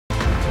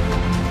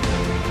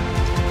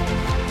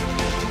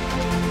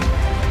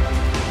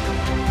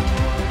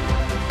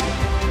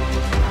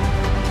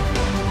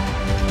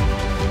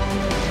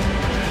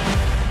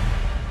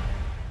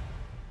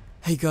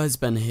Hey guys,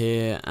 Ben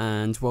here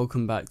and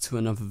welcome back to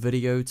another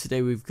video.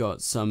 Today we've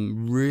got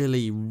some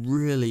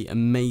really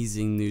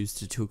amazing news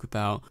to talk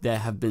about. There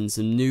have been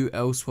some new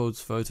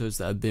Elseworlds photos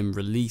that have been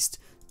released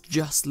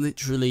just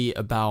literally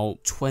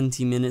about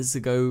 20 minutes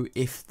ago,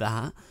 if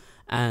that,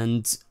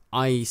 and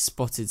I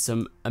spotted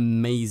some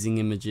amazing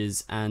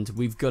images and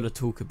we've got to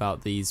talk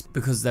about these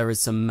because there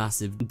is some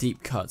massive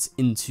deep cuts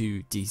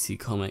into DC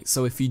Comics.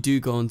 So if you do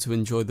go on to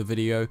enjoy the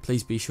video,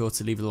 please be sure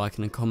to leave a like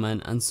and a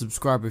comment and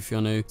subscribe if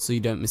you're new so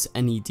you don't miss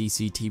any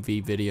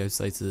DCTV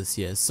videos later this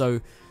year. So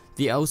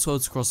the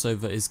Elseworlds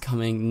crossover is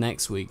coming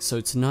next week, so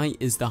tonight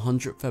is the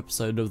 100th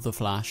episode of The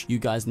Flash. You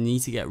guys need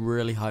to get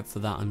really hyped for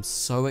that. I'm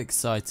so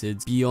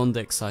excited, beyond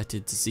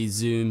excited to see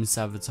Zoom,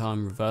 Savitar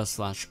and Reverse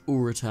Flash all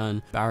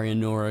return. Barry and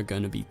Nora are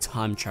going to be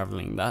time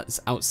traveling. That's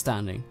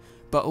outstanding.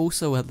 But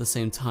also at the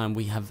same time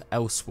we have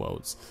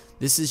Elseworlds.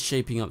 This is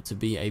shaping up to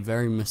be a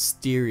very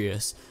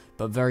mysterious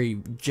but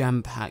very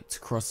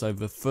jam-packed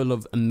crossover full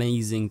of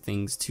amazing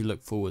things to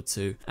look forward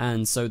to.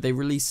 And so they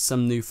released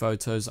some new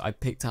photos. I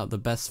picked out the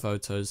best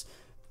photos,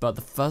 but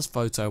the first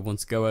photo I want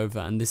to go over,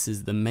 and this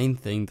is the main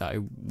thing that I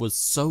was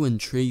so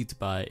intrigued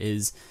by,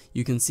 is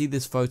you can see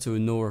this photo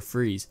of Nora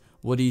Freeze.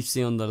 What do you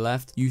see on the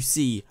left? You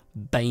see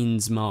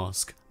Bane's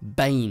mask.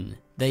 Bane.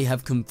 They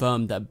have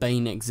confirmed that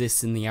Bane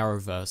exists in the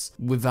Arrowverse.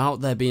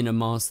 Without there being a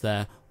mask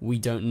there, we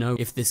don't know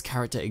if this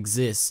character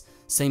exists.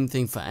 Same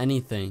thing for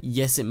anything.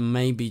 Yes, it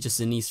may be just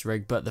an Easter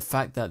egg, but the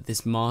fact that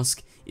this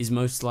mask is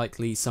most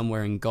likely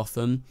somewhere in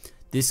Gotham,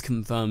 this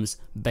confirms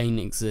Bane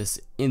exists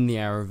in the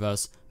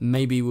Arrowverse.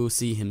 Maybe we'll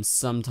see him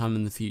sometime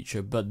in the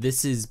future, but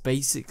this is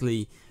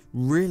basically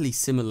really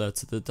similar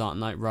to the Dark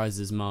Knight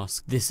Rises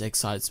mask. This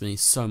excites me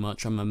so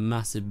much. I'm a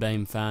massive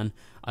Bane fan.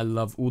 I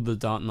love all the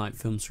Dark Knight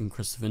films from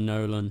Christopher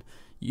Nolan.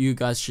 You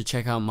guys should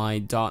check out my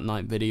Dark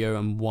Knight video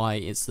and why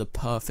it's the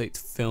perfect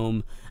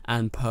film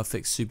and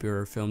perfect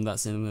superhero film.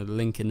 That's in the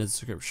link in the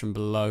description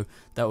below.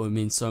 That would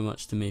mean so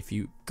much to me if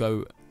you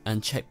go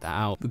and check that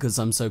out, because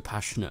I'm so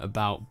passionate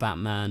about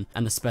Batman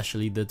and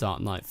especially the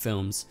Dark Knight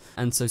films.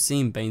 And so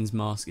seeing Bane's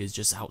mask is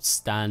just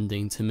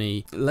outstanding to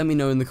me. Let me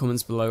know in the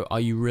comments below,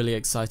 are you really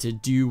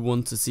excited? Do you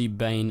want to see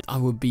Bane? I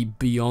would be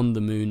beyond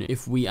the moon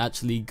if we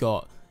actually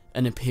got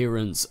an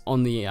appearance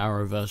on the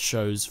Arrowverse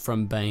shows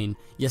from Bane.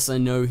 Yes, I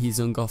know he's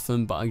on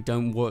Gotham, but I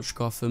don't watch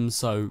Gotham,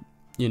 so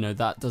you know,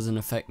 that doesn't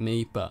affect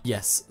me. But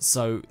yes,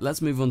 so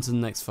let's move on to the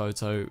next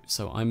photo.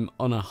 So I'm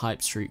on a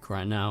hype streak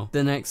right now.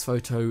 The next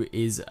photo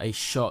is a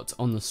shot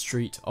on the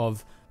street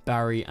of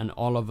Barry and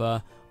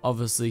Oliver,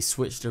 obviously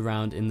switched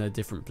around in their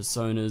different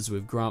personas,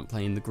 with Grant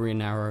playing the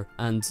Green Arrow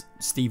and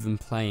Stephen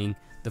playing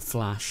the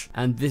Flash.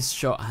 And this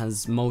shot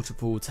has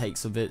multiple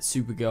takes of it.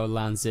 Supergirl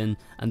lands in,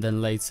 and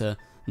then later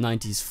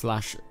 90s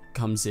Flash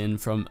comes in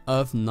from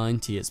Earth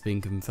 90, it's been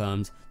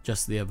confirmed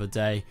just the other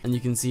day, and you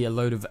can see a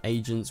load of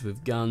agents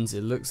with guns.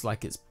 It looks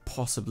like it's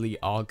possibly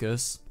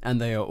Argus, and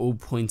they are all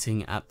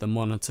pointing at the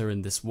monitor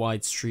in this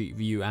wide street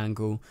view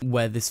angle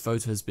where this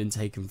photo has been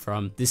taken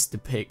from. This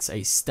depicts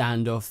a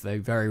standoff, a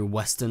very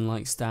western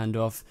like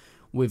standoff,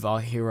 with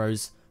our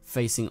heroes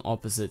facing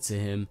opposite to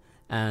him.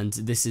 And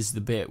this is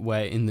the bit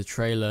where in the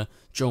trailer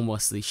John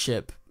Wesley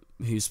Shipp,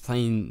 who's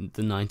playing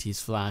the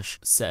 90s Flash,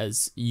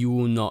 says, "You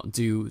will not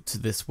do to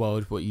this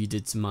world what you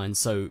did to mine."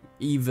 So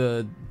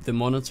either the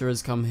Monitor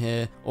has come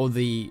here or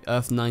the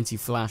Earth 90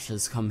 Flash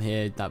has come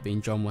here, that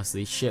being John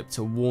Wesley Shipp,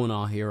 to warn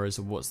our heroes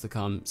of what's to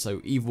come.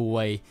 So either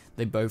way,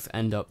 they both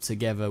end up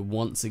together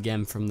once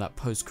again from that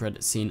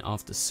post-credit scene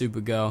after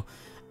Supergirl.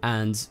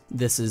 And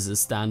this is a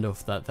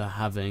standoff that they're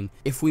having.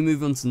 If we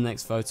move on to the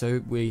next photo,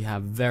 we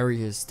have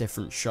various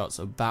different shots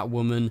of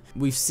Batwoman.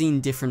 We've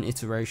seen different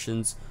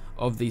iterations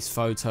of these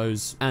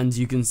photos, and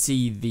you can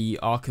see the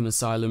Arkham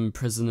Asylum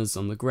prisoners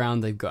on the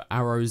ground. They've got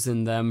arrows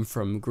in them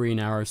from Green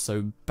Arrow,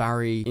 so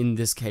Barry, in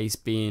this case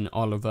being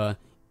Oliver,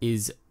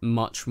 is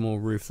much more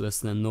ruthless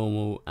than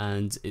normal,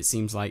 and it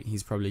seems like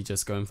he's probably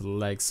just going for the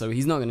legs. So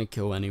he's not going to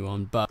kill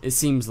anyone, but it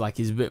seems like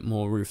he's a bit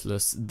more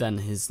ruthless than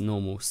his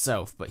normal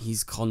self, but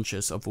he's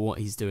conscious of what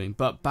he's doing.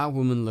 But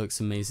Batwoman looks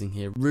amazing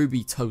here.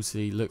 Ruby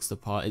totally looks the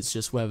part. It's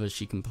just whether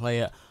she can play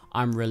it.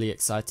 I'm really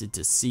excited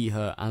to see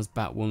her as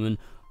Batwoman.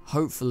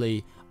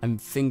 Hopefully, I'm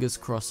fingers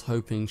crossed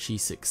hoping she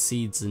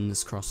succeeds in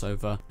this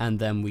crossover, and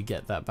then we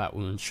get that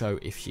Batwoman show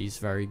if she's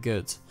very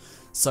good.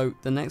 So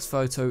the next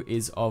photo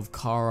is of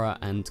Kara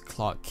and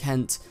Clark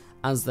Kent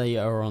as they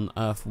are on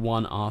Earth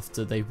 1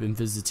 after they've been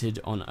visited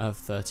on Earth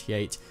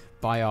 38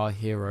 by our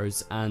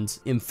heroes, and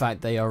in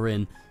fact they are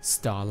in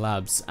Star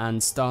Labs,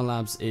 and Star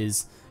Labs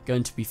is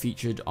going to be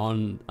featured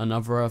on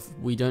another Earth.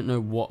 We don't know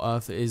what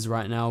Earth it is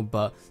right now,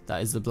 but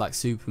that is the Black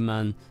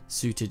Superman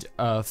suited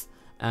Earth,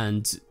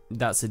 and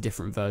that's a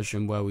different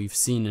version where we've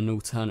seen an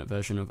alternate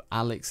version of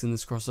Alex in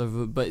this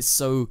crossover. But it's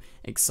so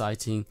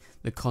exciting,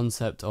 the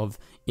concept of,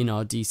 in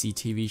our DC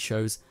TV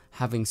shows,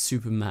 having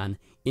Superman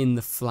in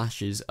the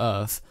Flash's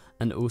Earth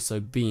and also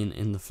being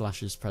in the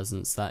Flash's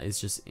presence. That is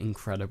just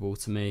incredible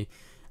to me.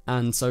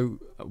 And so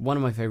one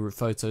of my favorite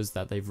photos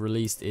that they've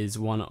released is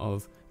one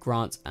of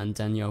Grant and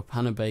Danielle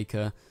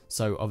Panabaker,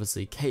 so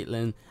obviously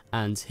Caitlin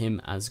and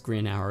him as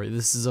Green Arrow.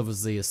 This is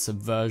obviously a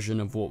subversion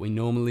of what we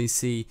normally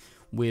see,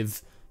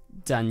 with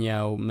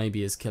Danielle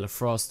maybe as Killer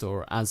Frost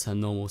or as her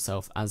normal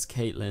self as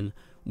Caitlin,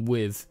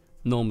 with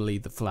normally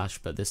the Flash,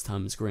 but this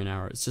time it's Green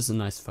Arrow. It's just a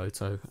nice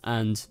photo.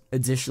 And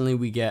additionally,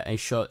 we get a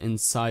shot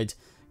inside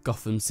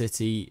Gotham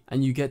City,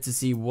 and you get to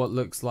see what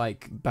looks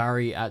like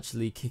Barry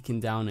actually kicking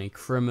down a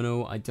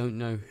criminal. I don't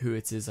know who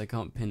it is, I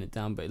can't pin it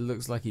down, but it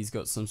looks like he's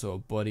got some sort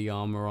of body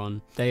armor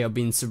on. They are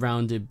being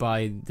surrounded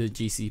by the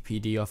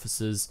GCPD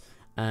officers,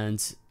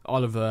 and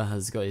Oliver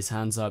has got his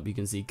hands up. You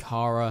can see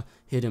Kara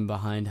hidden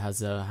behind has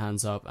her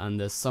hands up,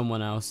 and there's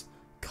someone else,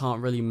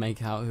 can't really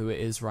make out who it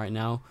is right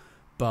now,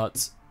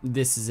 but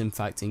this is in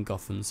fact in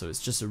Gotham, so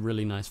it's just a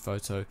really nice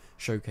photo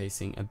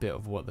showcasing a bit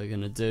of what they're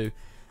gonna do.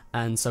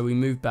 And so we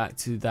move back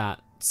to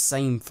that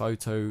same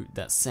photo,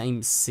 that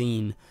same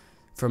scene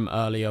from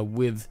earlier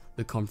with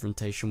the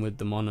confrontation with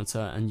the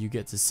Monitor, and you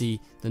get to see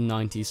the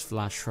 90s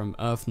Flash from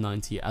Earth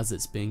 90 as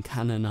it's being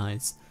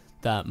canonized,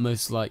 that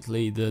most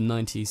likely the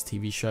 90s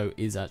TV show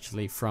is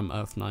actually from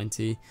Earth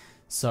 90.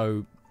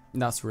 So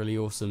that's really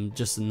awesome,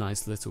 just a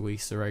nice little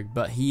Easter egg.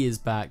 But he is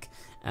back,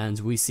 and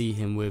we see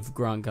him with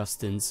Grant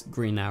Gustin's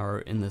Green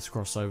Arrow in this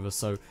crossover,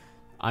 so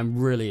I'm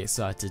really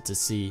excited to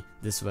see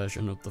this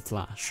version of the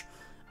Flash.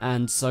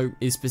 And so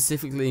is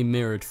specifically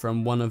mirrored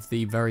from one of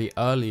the very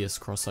earliest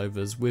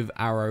crossovers with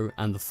Arrow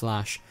and the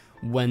Flash,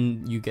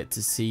 when you get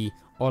to see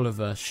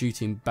Oliver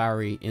shooting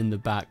Barry in the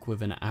back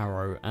with an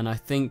arrow, and I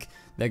think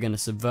they're going to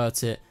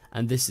subvert it,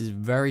 and this is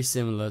very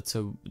similar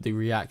to the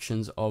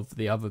reactions of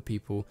the other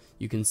people.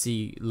 You can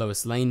see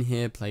Lois Lane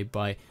here, played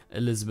by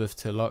Elizabeth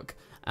Tulloch,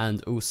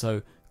 and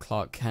also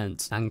Clark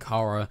Kent and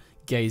Kara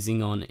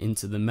gazing on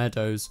into the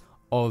meadows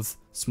of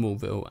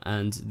Smallville,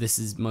 and this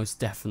is most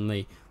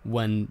definitely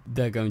when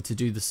they're going to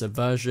do the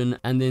subversion,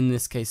 and in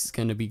this case it's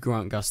going to be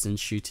Grant Gustin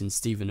shooting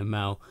Stephen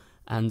Amell.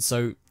 And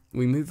so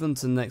we move on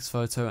to the next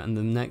photo, and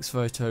the next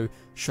photo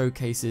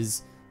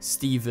showcases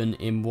Stephen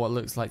in what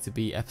looks like to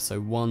be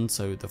episode 1,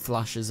 so the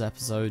Flash's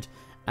episode,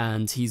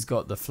 and he's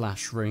got the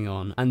Flash ring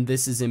on, and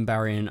this is in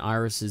Barry and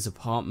Iris's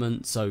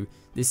apartment, so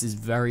this is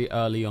very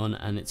early on,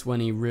 and it's when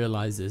he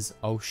realizes,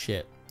 oh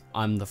shit,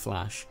 I'm the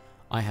Flash.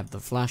 I have the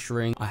Flash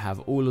ring, I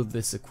have all of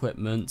this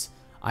equipment,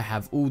 I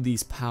have all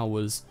these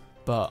powers,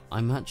 but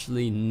I'm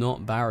actually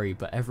not Barry,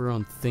 but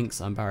everyone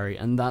thinks I'm Barry,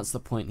 and that's the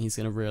point he's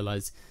going to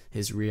realize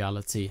his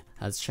reality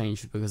has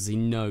changed, because he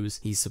knows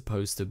he's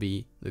supposed to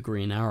be the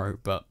Green Arrow,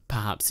 but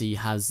perhaps he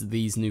has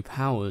these new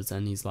powers,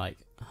 and he's like,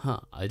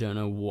 I don't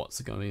know what's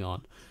going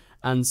on.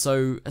 And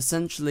so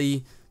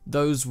essentially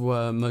those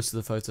were most of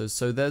the photos.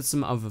 So there's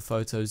some other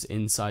photos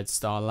inside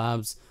Star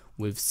Labs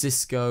with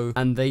Cisco,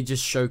 and they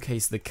just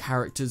showcase the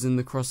characters in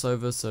the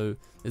crossover, so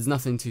there's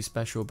nothing too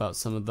special about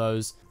some of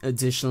those.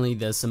 Additionally,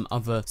 there's some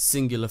other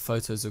singular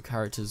photos of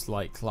characters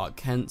like Clark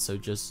Kent, so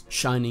just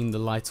shining the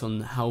light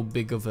on how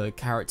big of a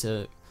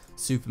character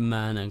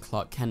Superman and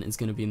Clark Kent is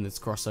going to be in this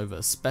crossover,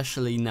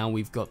 especially now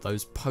we've got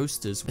those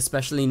posters,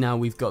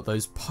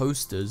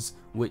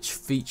 which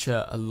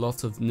feature a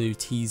lot of new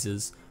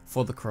teasers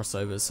for the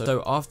crossover.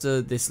 So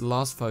after this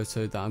last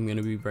photo that I'm going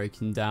to be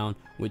breaking down,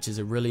 which is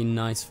a really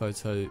nice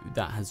photo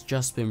that has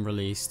just been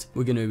released,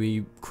 we're going to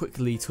be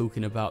quickly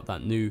talking about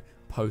that new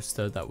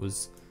poster that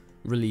was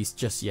released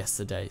just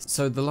yesterday.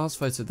 So the last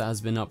photo that has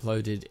been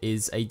uploaded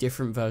is a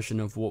different version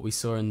of what we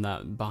saw in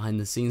that behind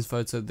the scenes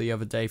photo the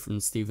other day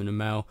from Stephen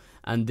Amell,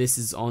 and this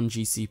is on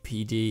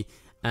GCPD,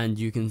 and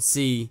you can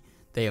see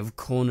they have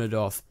cornered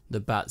off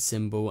the bat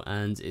symbol,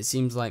 and it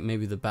seems like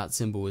maybe the bat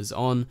symbol is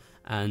on,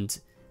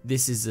 and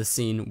this is a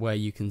scene where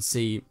you can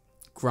see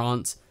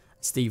Grant,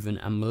 Stephen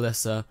and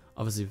Melissa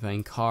obviously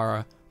playing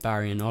Kara,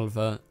 Barry and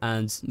Oliver,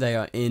 and they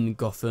are in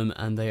Gotham,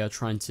 and they are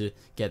trying to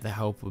get the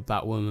help of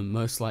Batwoman,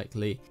 most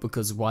likely,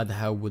 because why the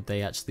hell would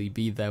they actually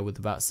be there with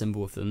the bat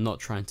symbol if they're not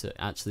trying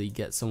to actually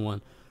get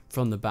someone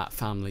from the Bat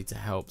family to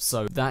help?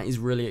 So that is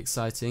really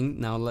exciting.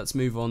 Now let's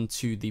move on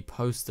to the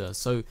poster.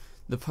 So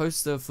the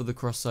poster for the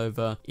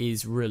crossover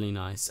is really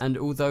nice, and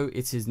although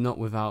it is not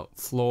without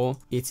flaw,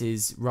 it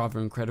is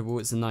rather incredible.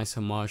 It's a nice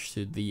homage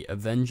to the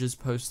Avengers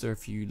poster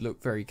if you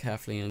look very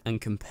carefully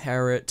and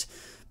compare it.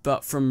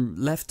 But from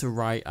left to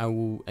right, I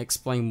will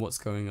explain what's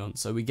going on.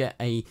 So we get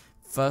a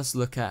first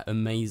look at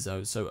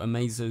Amazo. So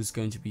Amazo is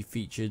going to be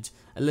featured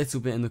a little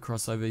bit in the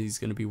crossover. He's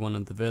going to be one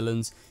of the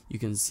villains. You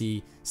can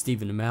see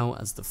Stephen Amell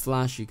as the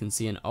Flash. You can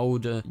see an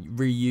older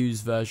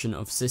reused version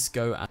of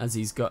Cisco as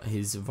he's got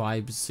his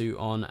Vibe suit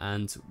on,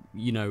 and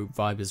you know,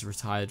 Vibe is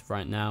retired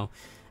right now.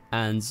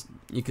 And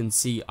you can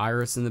see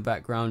Iris in the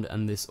background,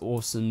 and this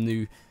awesome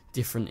new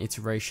different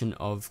iteration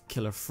of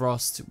Killer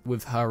Frost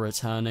with her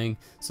returning,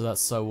 so that's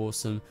so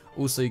awesome.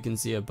 Also, you can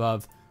see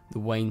above the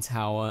Wayne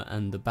Tower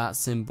and the bat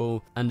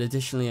symbol, and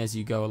additionally as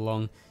you go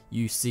along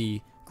you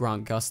see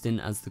Grant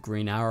Gustin as the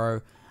Green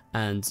Arrow,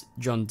 and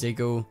John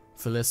Diggle,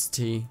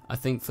 Felicity. I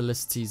think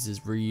Felicity's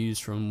is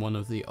reused from one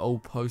of the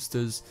old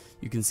posters.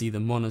 You can see the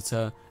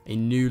Monitor, a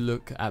new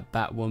look at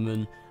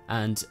Batwoman,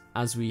 And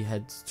as we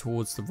head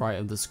towards the right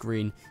of the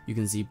screen, you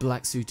can see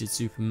black suited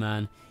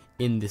Superman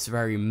in this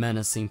very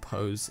menacing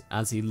pose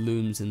as he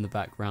looms in the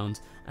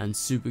background, and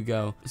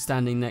Supergirl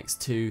standing next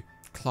to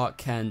Clark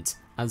Kent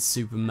as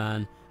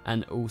Superman,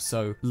 and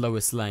also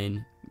Lois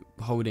Lane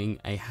holding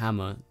a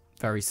hammer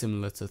very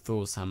similar to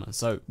Thor's hammer.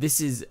 So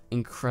this is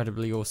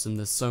incredibly awesome.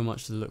 There's so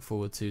much to look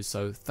forward to.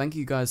 So thank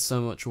you guys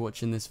so much for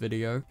watching this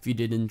video. If you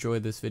did enjoy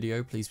this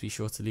video, please be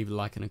sure to leave a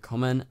like and a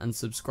comment, and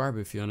subscribe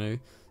if you're new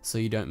so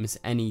you don't miss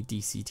any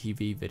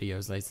DCTV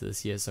videos later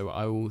this year. So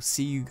I will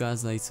see you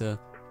guys later.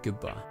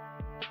 Goodbye.